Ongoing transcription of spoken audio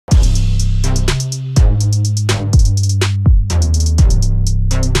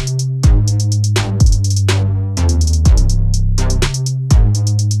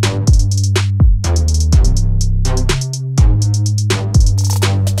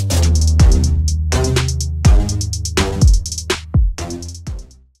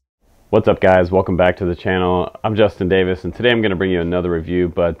What's up, guys? Welcome back to the channel. I'm Justin Davis, and today I'm going to bring you another review,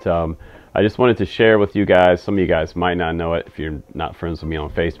 but I just wanted to share with you guys. Some of you guys might not know it if you're not friends with me on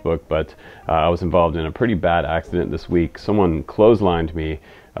Facebook, but I was involved in a pretty bad accident this week. Someone clotheslined me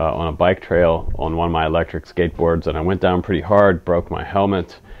on a bike trail on one of my electric skateboards, and I went down pretty hard, broke my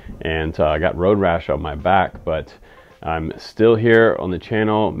helmet, and I got road rash on my back. But I'm still here on the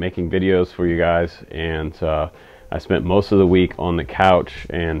channel making videos for you guys, and I spent most of the week on the couch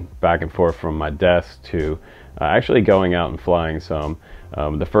and back and forth from my desk to actually going out and flying some.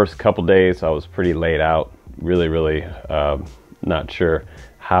 The first couple days I was pretty laid out, really not sure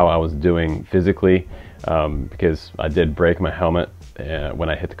how I was doing physically because I did break my helmet when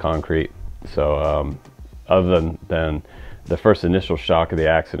I hit the concrete. So other than the first initial shock of the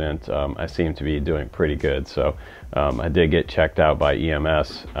accident, I seemed to be doing pretty good. So I did get checked out by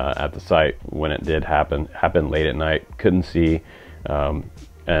EMS at the site when it did happen. Happened late at night, couldn't see,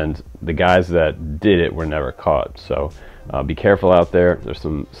 and the guys that did it were never caught. So be careful out there. There's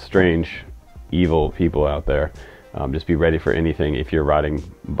some strange, evil people out there. Just be ready for anything. If you're riding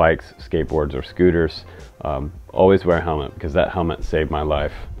bikes, skateboards, or scooters, always wear a helmet, because that helmet saved my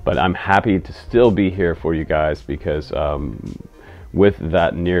life. But I'm happy to still be here for you guys, because with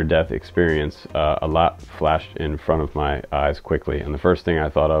that near-death experience, a lot flashed in front of my eyes quickly, and the first thing I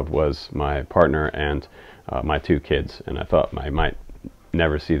thought of was my partner and my two kids, and I thought I might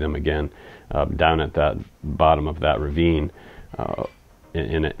never see them again down at that bottom of that ravine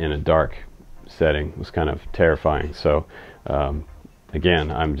in a dark setting. It was kind of terrifying. So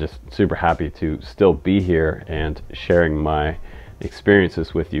again, I'm just super happy to still be here and sharing my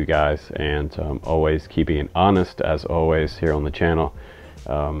experiences with you guys, and always keeping it honest, as always, here on the channel.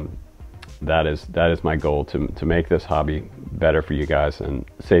 That is my goal, to make this hobby better for you guys and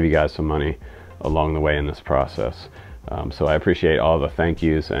save you guys some money along the way in this process. So I appreciate all the thank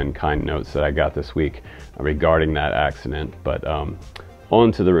yous and kind notes that I got this week regarding that accident. But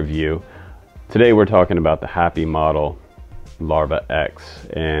on to the review. Today we're talking about the Happymodel LARVA-X,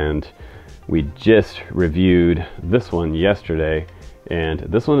 and we just reviewed this one yesterday, and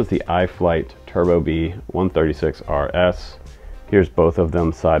this one is the iFlight Turbo B 136 RS. Here's both of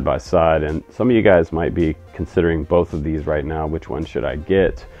them side by side, and some of you guys might be considering both of these right now. Which one should I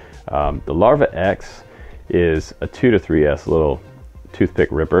get? The LARVA-X is a 2 to 3S little toothpick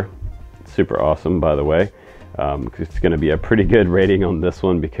ripper. Super awesome, by the way. It's going to be a pretty good rating on this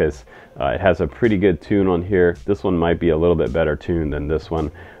one, because it has a pretty good tune on here. This one might be a little bit better tuned than this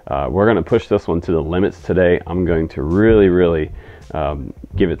one. We're going to push this one to the limits today. I'm going to really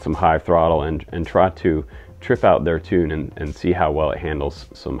give it some high throttle and try to trip out their tune and see how well it handles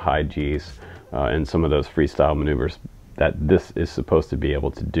some high G's and some of those freestyle maneuvers that this is supposed to be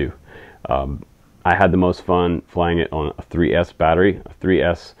able to do. I had the most fun flying it on a 3S battery. A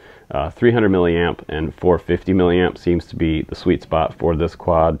 3S 300 milliamp and 450 milliamp seems to be the sweet spot for this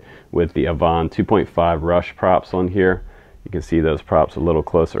quad, with the Avon 2.5 Rush props on here. You can see those props a little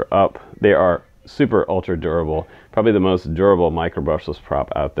closer up. They are super ultra durable, probably the most durable micro brushless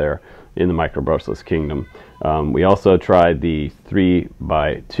prop out there in the micro brushless kingdom. We also tried the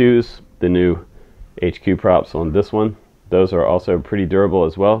 3x2s, the new HQ props on this one. Those are also pretty durable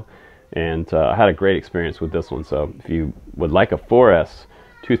as well, and I had a great experience with this one. So if you would like a 4S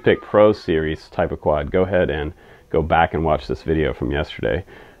Toothpick Pro series type of quad, go ahead and go back and watch this video from yesterday.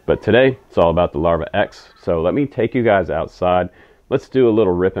 But today it's all about the LARVA-X. So let me take you guys outside. Let's do a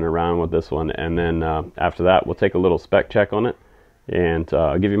little ripping around with this one, and then after that we'll take a little spec check on it, and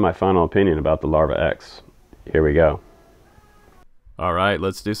I'll give you my final opinion about the LARVA-X. Here we go. All right,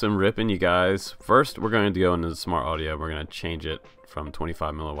 let's do some ripping, you guys. First, we're going to go into the smart audio. We're going to change it from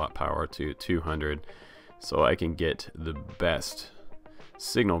 25 milliwatt power to 200 so I can get the best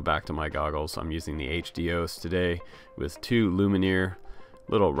signal back to my goggles. I'm using the HDOs today with two Lumineer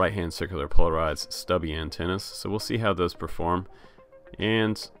little right-hand circular polarized stubby antennas. So we'll see how those perform.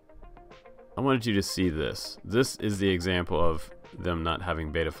 And I wanted you to see this. This is the example of them not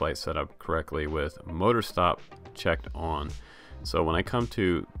having Betaflight set up correctly with motor stop checked on. So when I come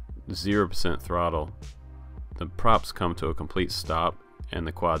to 0% throttle, the props come to a complete stop, and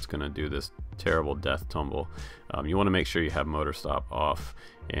the quad's going to do this terrible death tumble. You want to make sure you have motor stop off,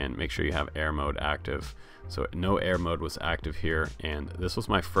 and make sure you have air mode active. So no air mode was active here, and this was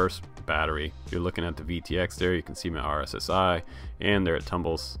my first battery. You're looking at the VTX there. You can see my RSSI, and there it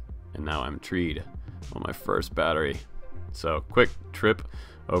tumbles, and now I'm treed on my first battery. So quick trip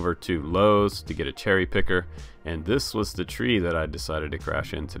over to Lowe's to get a cherry picker, and this was the tree that I decided to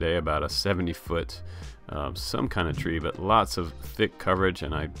crash in today, about a 70-foot some kind of tree, but lots of thick coverage,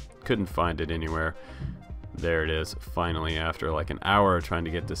 and I couldn't find it anywhere. There it is. Finally, after like an hour trying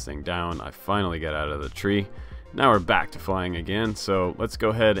to get this thing down, I finally get out of the tree. Now we're back to flying again, so let's go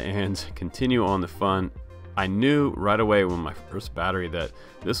ahead and continue on the fun. I knew right away when my first battery that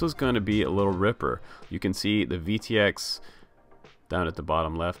this was going to be a little ripper. You can see the VTX down at the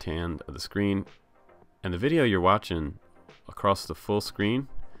bottom left hand of the screen, and the video you're watching across the full screen,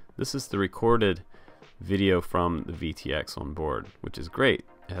 this is the recorded video from the VTX on board, which is great.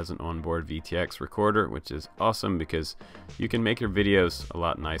 It has an onboard VTX recorder, which is awesome because you can make your videos a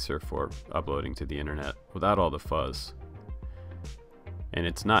lot nicer for uploading to the internet without all the fuzz. And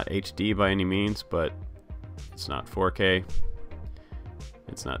it's not HD by any means, but it's not 4K.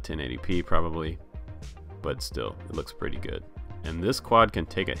 It's not 1080p probably, but still, it looks pretty good. And this quad can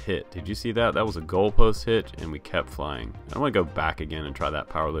take a hit. Did you see that? That was a goalpost hit, and we kept flying. I want to go back again and try that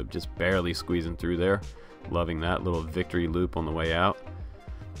power loop, just barely squeezing through there. Loving that little victory loop on the way out.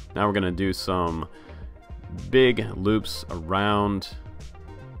 Now we're going to do some big loops around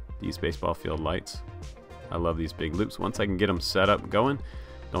these baseball field lights. I love these big loops. Once I can get them set up going,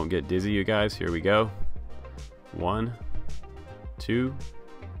 don't get dizzy, you guys. Here we go. 1, 2,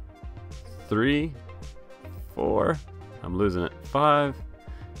 3, 4. I'm losing it. 5.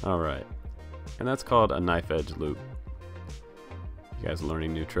 Alright. And that's called a knife edge loop. You guys are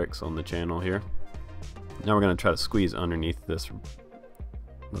learning new tricks on the channel here. Now we're going to try to squeeze underneath this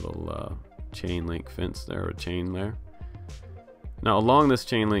little chain link fence there, or chain there. Now along this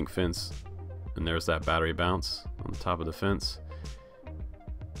chain link fence, and there's that battery bounce on the top of the fence.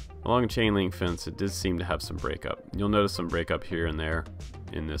 Along a chain link fence, it did seem to have some breakup. You'll notice some breakup here and there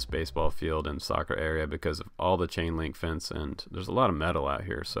in this baseball field and soccer area because of all the chain link fence, and there's a lot of metal out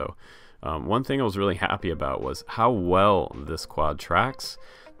here. So one thing I was really happy about was how well this quad tracks.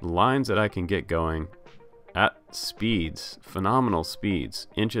 The lines that I can get going at speeds, phenomenal speeds,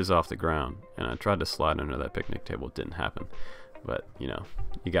 inches off the ground. And I tried to slide under that picnic table. It didn't happen. But, you know,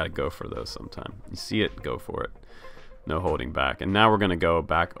 you got to go for those sometime. You see it, go for it. No holding back. And now we're going to go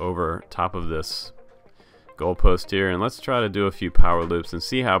back over top of this goalpost here, and let's try to do a few power loops and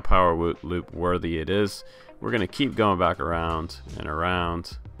see how power loop worthy it is. We're going to keep going back around and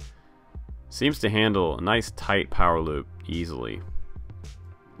around. Seems to handle a nice tight power loop easily.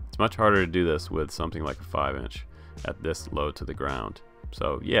 It's much harder to do this with something like a 5-inch at this low to the ground.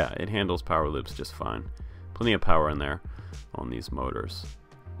 So yeah, it handles power loops just fine. Plenty of power in there on these motors.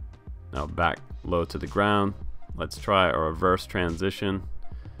 Now back low to the ground. Let's try a reverse transition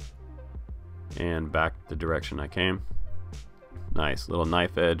and back the direction I came. Nice little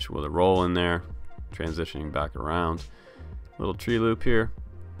knife edge with a roll in there, transitioning back around. Little tree loop here,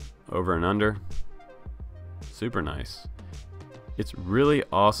 over and under. Super nice. It's really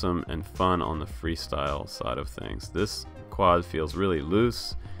awesome and fun on the freestyle side of things. This quad feels really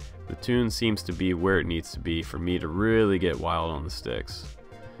loose. The tune seems to be where it needs to be for me to really get wild on the sticks.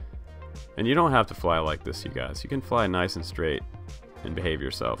 And you don't have to fly like this, you guys. You can fly nice and straight and behave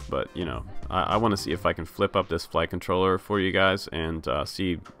yourself, but you know, I want to see if I can flip up this flight controller for you guys and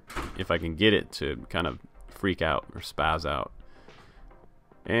see if I can get it to kind of freak out or spaz out.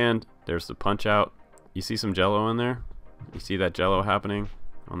 And there's the punch out. You see some jello in there? You see that jello happening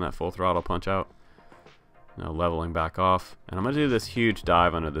on that full throttle punch out? Now leveling back off, and I'm going to do this huge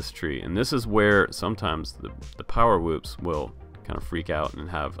dive under this tree, and this is where sometimes the power whoops will kind of freak out and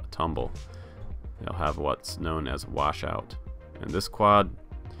have a tumble. They'll have what's known as washout, and this quad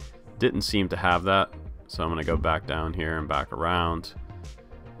didn't seem to have that, so I'm going to go back down here and back around,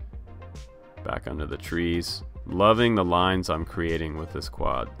 back under the trees. Loving the lines I'm creating with this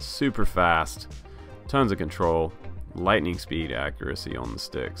quad. Super fast, tons of control, lightning speed accuracy on the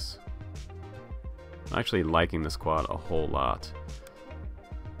sticks. I'm actually liking this quad a whole lot.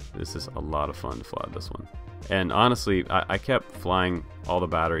 This is a lot of fun to fly this one. And honestly, I kept flying all the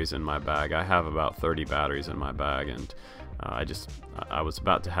batteries in my bag. I have about 30 batteries in my bag, and I was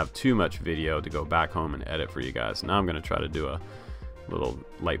about to have too much video to go back home and edit for you guys. Now I'm going to try to do a little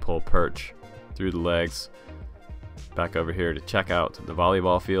light pole perch through the legs back over here to check out the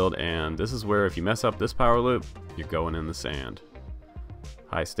volleyball field, and this is where if you mess up this power loop, you're going in the sand.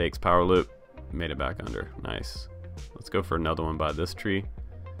 High stakes power loop, made it back under. Nice. Let's go for another one by this tree.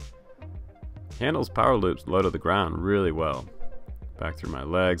 Handles power loops low to the ground really well. Back through my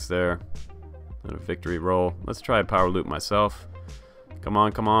legs there. And a victory roll. Let's try a power loop myself. Come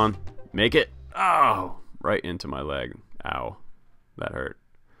on, come on. Make it. Oh, right into my leg. Ow. That hurt.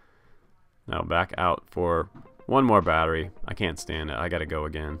 Now back out for one more battery. I can't stand it. I gotta go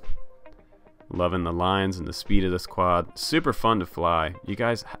again. Loving the lines and the speed of this quad. Super fun to fly. You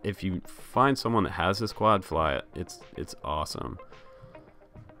guys, if you find someone that has this quad, fly it. It's awesome.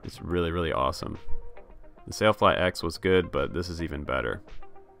 It's really, really awesome. The Sailfly X was good, but this is even better.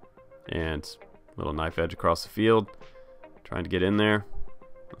 And little knife edge across the field, trying to get in there.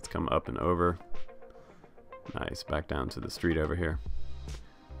 Let's come up and over. Nice, back down to the street over here.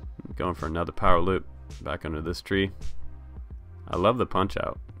 Going for another power loop, back under this tree. I love the punch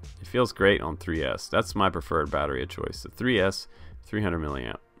out. It feels great on 3S. That's my preferred battery of choice. The 3S, 300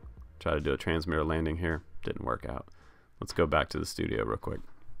 milliamp. Try to do a transmitter landing here, didn't work out. Let's go back to the studio real quick.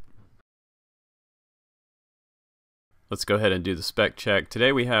 Let's go ahead and do the spec check.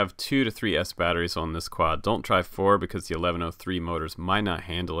 Today we have 2 to 3S batteries on this quad. Don't try 4 because the 1103 motors might not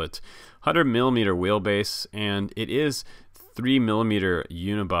handle it. 100mm wheelbase, and it is 3mm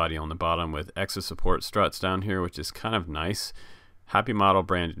unibody on the bottom with extra support struts down here, which is kind of nice. Happymodel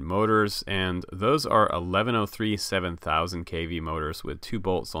branded motors, and those are 1103 7000 kV motors with 2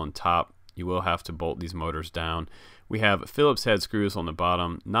 bolts on top. You will have to bolt these motors down. We have Phillips head screws on the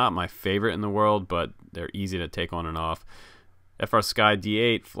bottom. Not my favorite in the world, but they're easy to take on and off. FrSky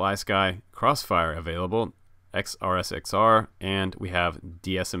D8, FlySky Crossfire available. XRSXR, and we have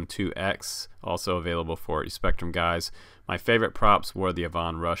DSM2X also available for Spectrum guys. My favorite props were the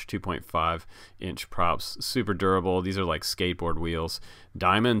Avon Rush 2.5 inch props, super durable. These are like skateboard wheels.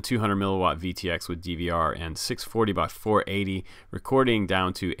 Diamond 200mm Vtx with DVR and 640 by 480 recording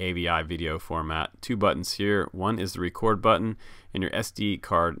down to AVI video format. 2 buttons here. One is the record button, and your SD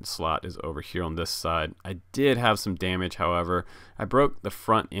card slot is over here on this side. I did have some damage, however. I broke the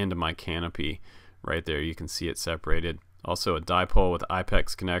front end of my canopy. Right there, you can see it separated. Also a dipole with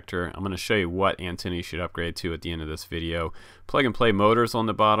IPEX connector. I'm going to show you what antenna you should upgrade to at the end of this video. Plug and play motors on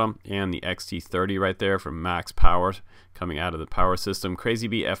the bottom, and the XT30 right there for max power coming out of the power system.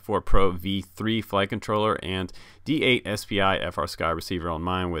 CrazyBee F4 Pro V3 flight controller, and D8 SPI FrSky receiver on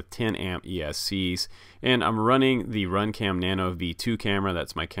mine with 10 amp ESCs. And I'm running the Runcam Nano V2 camera.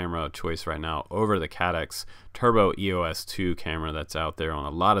 That's my camera of choice right now over the Cadex Turbo EOS 2 camera that's out there on a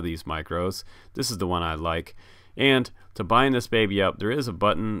lot of these micros. This is the one I like. And to bind this baby up, there is a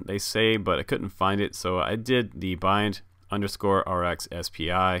button, they say, but I couldn't find it, so I did the bind_RX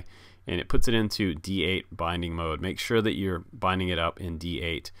SPI, and it puts it into D8 binding mode. Make sure that you're binding it up in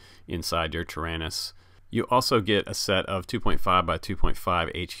D8 inside your Tyrannus. You also get a set of 2.5 by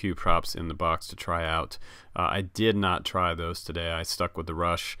 2.5 HQ props in the box to try out. I did not try those today. I stuck with the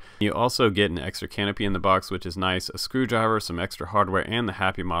Rush. You also get an extra canopy in the box, which is nice, a screwdriver, some extra hardware, and the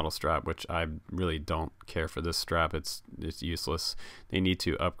Happymodel strap, which I really don't care for this strap. It's useless. They need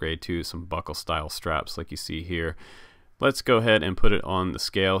to upgrade to some buckle style straps like you see here. Let's go ahead and put it on the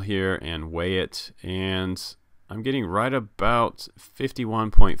scale here and weigh it, and I'm getting right about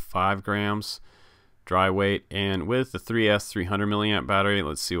 51.5 grams. Dry weight, and with the 3S 300 milliamp battery,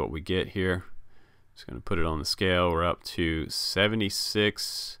 let's see what we get here. Just going to put it on the scale. We're up to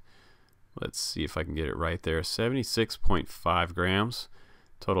 76. Let's see if I can get it right there. 76.5 grams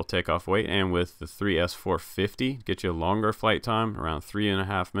total takeoff weight, and with the 3S 450, get you a longer flight time, around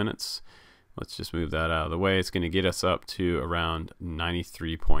 3.5 minutes. Let's just move that out of the way. It's going to get us up to around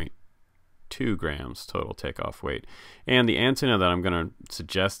 93.2 grams total takeoff weight. And the antenna that I'm going to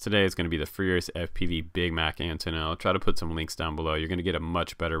suggest today is going to be the Furious FPV Big Mac antenna. I'll try to put some links down below. You're going to get a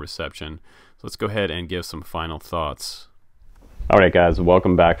much better reception. So let's go ahead and give some final thoughts. Alright guys,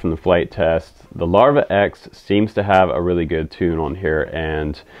 welcome back from the flight test. The Larva-X seems to have a really good tune on here,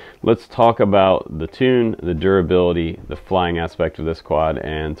 and let's talk about the tune, the durability, the flying aspect of this quad,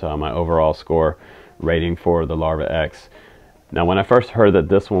 and my overall score rating for the Larva-X. Now, when I first heard that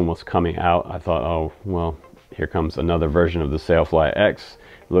this one was coming out, I thought, oh, well, here comes another version of the Sailfly X.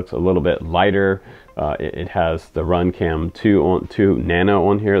 It looks a little bit lighter. It has the Runcam 2 Nano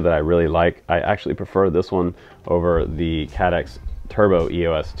on here that I really like. I actually prefer this one over the Cadex Turbo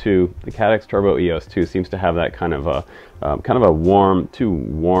EOS 2. The Cadex Turbo EOS 2 seems to have that kind of a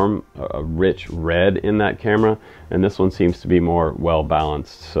warm, rich red in that camera, and this one seems to be more well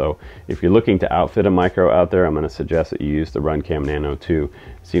balanced. So if you're looking to outfit a micro out there, I'm going to suggest that you use the Runcam Nano 2.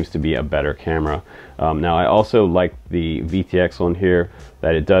 It seems to be a better camera. Now I also like the VTX on here,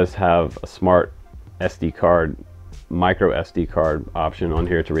 that it does have a smart SD card, micro SD card option on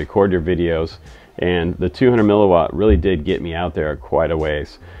here to record your videos. And the 200 milliwatt really did get me out there quite a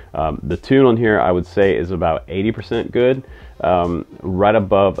ways. The tune on here, I would say, is about 80% good, right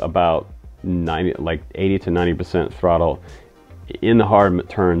above about 80 to 90% throttle. In the hard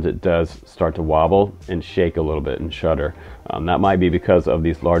turns, it does start to wobble and shake a little bit and shudder. That might be because of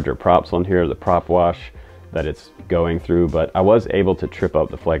these larger props on here, the prop wash that it's going through, but I was able to trip up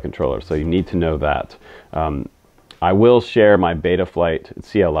the flight controller, so you need to know that. I will share my Betaflight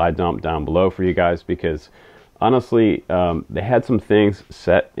CLI dump down below for you guys, because honestly, they had some things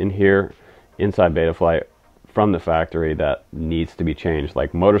set in here inside Betaflight from the factory that needs to be changed.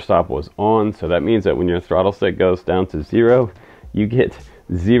 Like motor stop was on, so that means that when your throttle stick goes down to 0, you get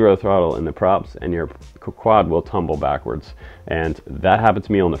 0 throttle in the props and your quad will tumble backwards. And that happened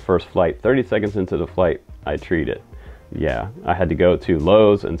to me on the first flight. 30 seconds into the flight, I treed it. Yeah, I had to go to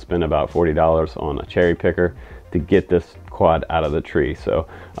Lowe's and spend about $40 on a cherry picker to get this quad out of the tree. So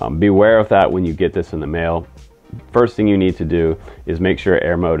beware of that when you get this in the mail. First thing you need to do is make sure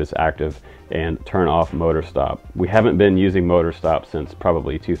air mode is active and turn off motor stop. We haven't been using motor stop since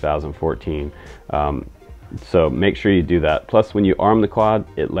probably 2014. So make sure you do that. Plus, when you arm the quad,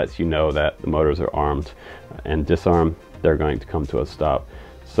 it lets you know that the motors are armed, and disarm, they're going to come to a stop.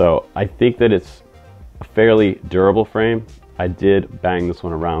 So I think that it's a fairly durable frame. I did bang this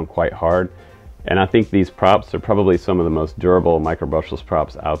one around quite hard, and I think these props are probably some of the most durable micro brushless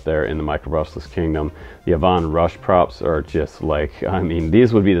props out there in the micro brushless kingdom. The Avon Rush props are just like, I mean,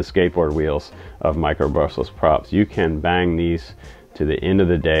 these would be the skateboard wheels of micro brushless props. You can bang these to the end of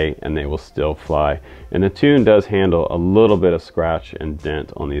the day and they will still fly. And the Tune does handle a little bit of scratch and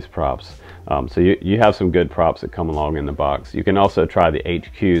dent on these props. So you have some good props that come along in the box. You can also try the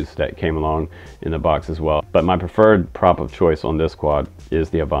HQs that came along in the box as well. But my preferred prop of choice on this quad is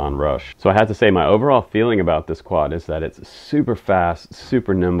the Avon Rush. So I have to say my overall feeling about this quad is that it's super fast,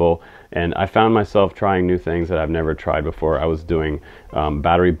 super nimble, and I found myself trying new things that I've never tried before. I was doing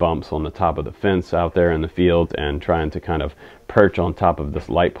battery bumps on the top of the fence out there in the field and trying to kind of perch on top of this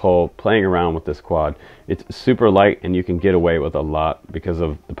light pole, playing around with this quad. It's super light and you can get away with a lot because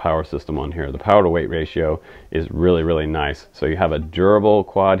of the power system on here. The power to weight ratio is really, really nice. So you have a durable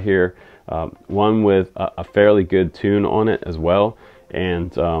quad here, one with a fairly good tune on it as well,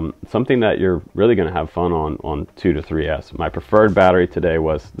 and something that you're really going to have fun on 2 to 3S. My preferred battery today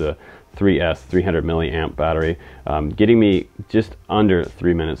was the 3S 300 milliamp battery, getting me just under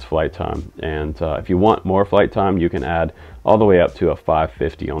 3 minutes flight time. And if you want more flight time, you can add all the way up to a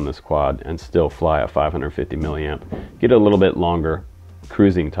 550 on this quad and still fly a 550 milliamp. Get a little bit longer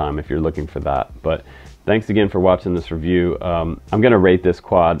cruising time if you're looking for that. But thanks again for watching this review. I'm going to rate this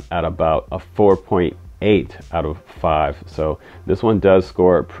quad at about a 4.8 out of 5. So this one does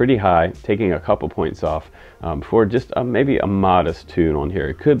score pretty high, taking a couple points off for just maybe a modest tune on here.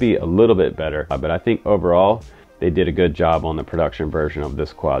 It could be a little bit better, but I think overall they did a good job on the production version of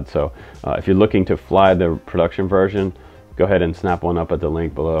this quad. So if you're looking to fly the production version, go ahead and snap one up at the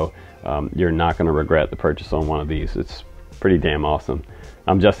link below. You're not going to regret the purchase on one of these. It's pretty damn awesome.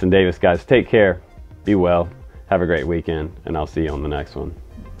 I'm Justin Davis, guys. Take care, be well, have a great weekend, and I'll see you on the next one.